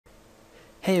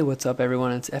Hey, what's up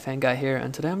everyone, it's FN Guy here,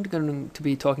 and today I'm going to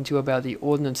be talking to you about the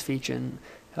Ordinance Feature in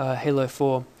Halo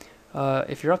 4.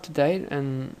 If you're up to date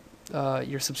and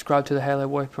you're subscribed to the Halo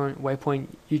Waypoint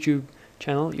YouTube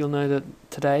channel, you'll know that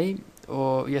today,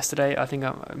 or yesterday, I think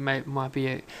I might be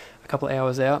a couple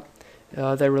hours out,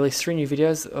 they released 3 new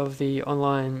videos of the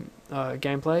online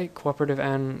gameplay, cooperative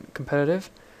and competitive.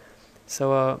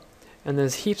 And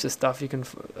there's heaps of stuff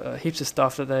heaps of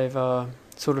stuff that they've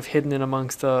sort of hidden in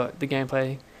amongst the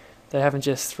gameplay. They haven't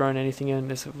just thrown anything in.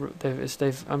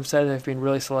 I'm saying they've been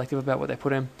really selective about what they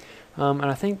put in, and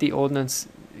I think the ordnance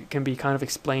can be kind of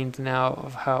explained now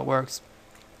of how it works.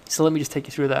 So let me just take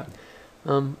you through that.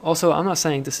 Also, I'm not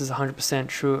saying this is 100%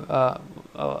 true.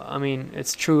 I mean,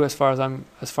 it's true as far as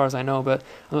I know, but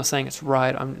I'm not saying it's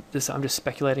right. I'm just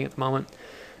speculating at the moment.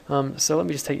 So let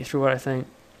me just take you through what I think.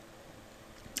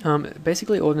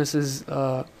 Basically, Ordinance is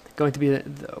going to be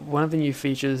one of the new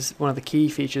features, one of the key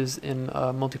features in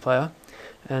multiplayer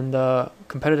and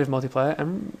competitive multiplayer,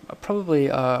 and probably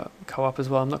co-op as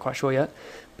well. I'm not quite sure yet,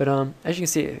 but as you can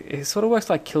see, it sort of works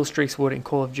like kill streaks would in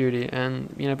Call of Duty.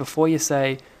 And before you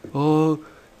say, "Oh,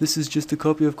 this is just a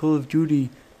copy of Call of Duty,"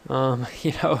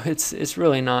 it's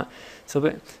really not. So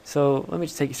let me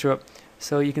just take you through it.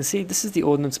 So you can see this is the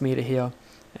Ordnance meter here,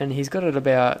 and he's got it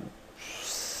about,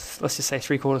 let's just say,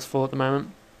 3/4 full at the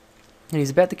moment. And he's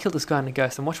about to kill this guy in a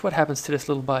ghost, and watch what happens to this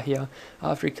little bar here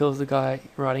after he kills the guy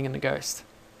riding in the ghost.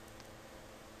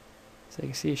 So you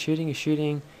can see he's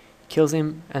shooting, kills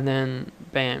him, and then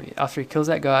bam, after he kills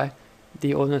that guy,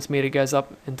 the ordnance meter goes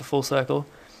up into full circle,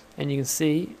 and you can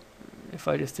see, if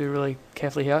I just do really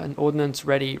carefully here, an ordnance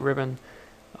ready ribbon,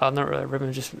 not really a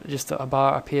ribbon, just a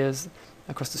bar appears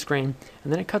across the screen,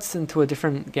 and then it cuts into a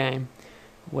different game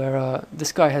where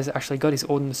this guy has actually got his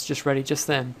ordnance just ready just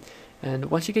then.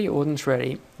 And once you get your ordnance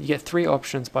ready, you get 3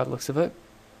 options by the looks of it.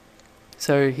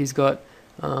 So he's got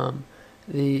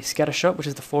the scatter shot, which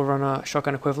is the Forerunner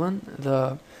shotgun equivalent.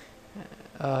 Down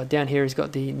here he's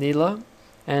got the needler,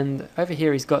 and over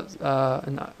here he's got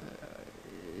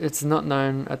it's not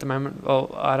known at the moment. Well,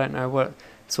 I don't know what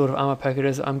sort of armor perk it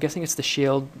is. I'm guessing it's the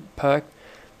shield perk.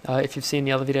 If you've seen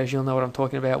the other videos, you'll know what I'm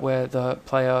talking about, where the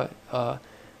player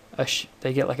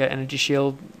they get like an energy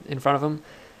shield in front of them,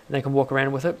 and they can walk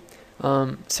around with it.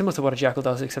 Similar to what a jackal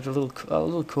does, except a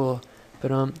little cooler. But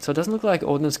so it doesn't look like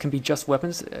ordnance can be just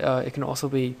weapons. It can also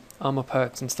be armor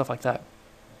perks and stuff like that.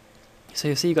 So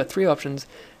you see you've got 3 options,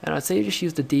 and I'd say you just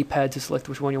use the D-pad to select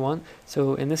which one you want.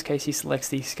 So in this case, he selects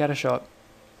the scatter shot.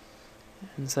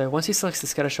 And so once he selects the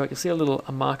scatter shot, you'll see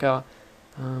a marker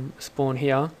spawn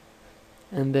here,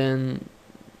 and then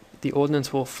the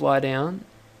ordnance will fly down,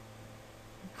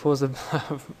 cause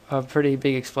a pretty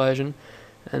big explosion,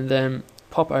 and then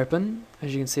pop open.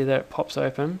 As you can see there, it pops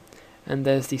open, and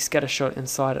there's the scatter shot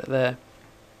inside it there.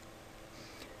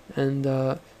 And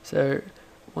so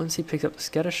once he picks up the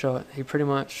scatter shot, he's pretty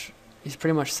much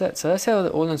set. So that's how the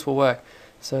ordnance will work.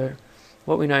 So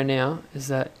what we know now is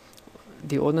that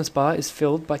the ordnance bar is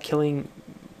filled by killing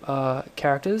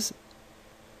characters.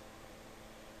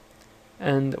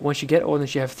 And once you get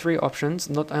ordnance, you have 3 options,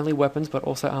 not only weapons but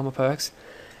also armor perks.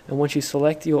 And once you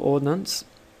select your ordnance,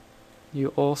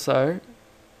 you also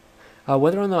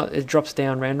whether or not it drops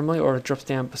down randomly or it drops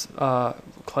down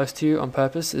close to you on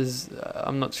purpose is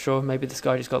I'm not sure. Maybe this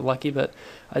guy just got lucky, but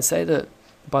I'd say that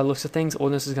by the looks of things,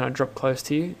 ordnance is going to drop close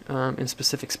to you in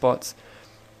specific spots.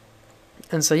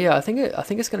 And so yeah, I think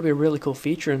it's going to be a really cool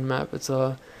feature in the map. It's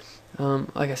like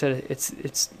I said,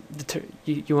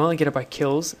 you only get it by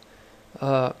kills,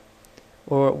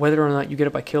 or whether or not you get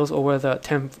it by kills, or whether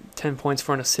 10 points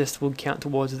for an assist will count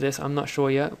towards this. I'm not sure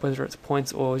yet whether it's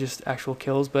points or just actual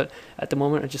kills, but at the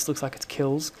moment it just looks like it's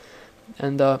kills.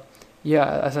 And yeah,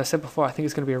 as I said before, I think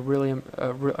it's going to be a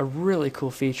really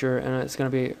cool feature, and it's going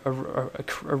to be a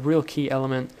real key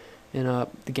element in the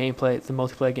gameplay, the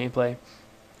multiplayer gameplay.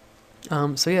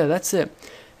 So yeah, that's it.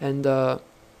 And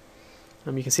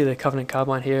you can see the Covenant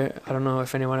Carbine here. I don't know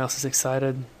if anyone else is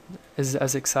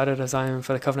as excited as I am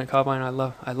for the Covenant Carbine. I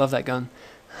love that gun.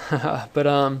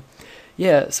 But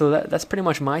yeah, so that's pretty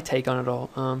much my take on it all.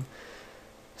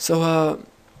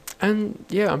 And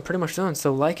yeah, I'm pretty much done.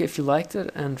 So like it if you liked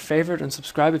it, and favorite and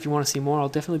subscribe if you want to see more. I'll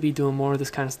definitely be doing more of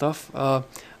this kind of stuff.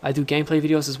 I do gameplay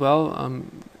videos as well.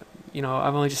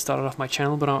 I've only just started off my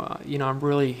channel, but I'm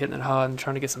really hitting it hard and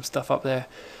trying to get some stuff up there.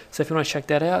 So if you want to check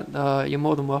that out, you're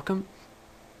more than welcome.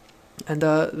 And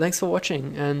thanks for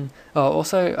watching. And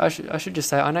also, I should just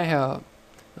say, I know how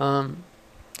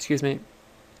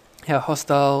how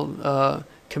hostile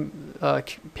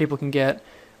people can get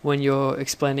when you're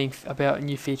explaining about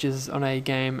new features on a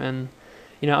game. And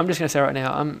I'm just gonna say right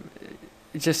now,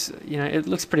 it just, it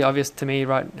looks pretty obvious to me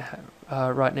right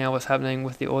now what's happening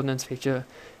with the ordnance feature,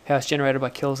 how it's generated by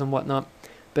kills and whatnot.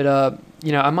 But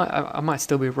I might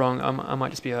still be wrong. I might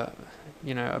just be a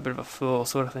bit of a fool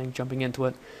sort of thing jumping into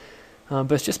it.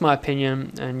 But it's just my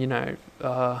opinion, and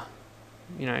I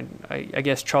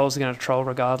guess trolls are going to troll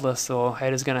regardless, or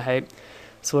haters are going to hate,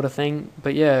 sort of thing.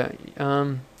 But yeah,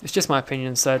 it's just my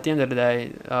opinion. So at the end of the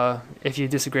day, if you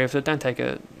disagree with it, don't take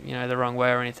it the wrong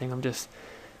way or anything. I'm just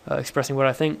expressing what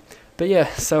I think. But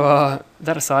yeah, so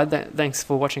that aside, thanks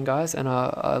for watching, guys, and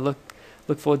I look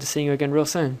forward to seeing you again real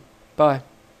soon. Bye.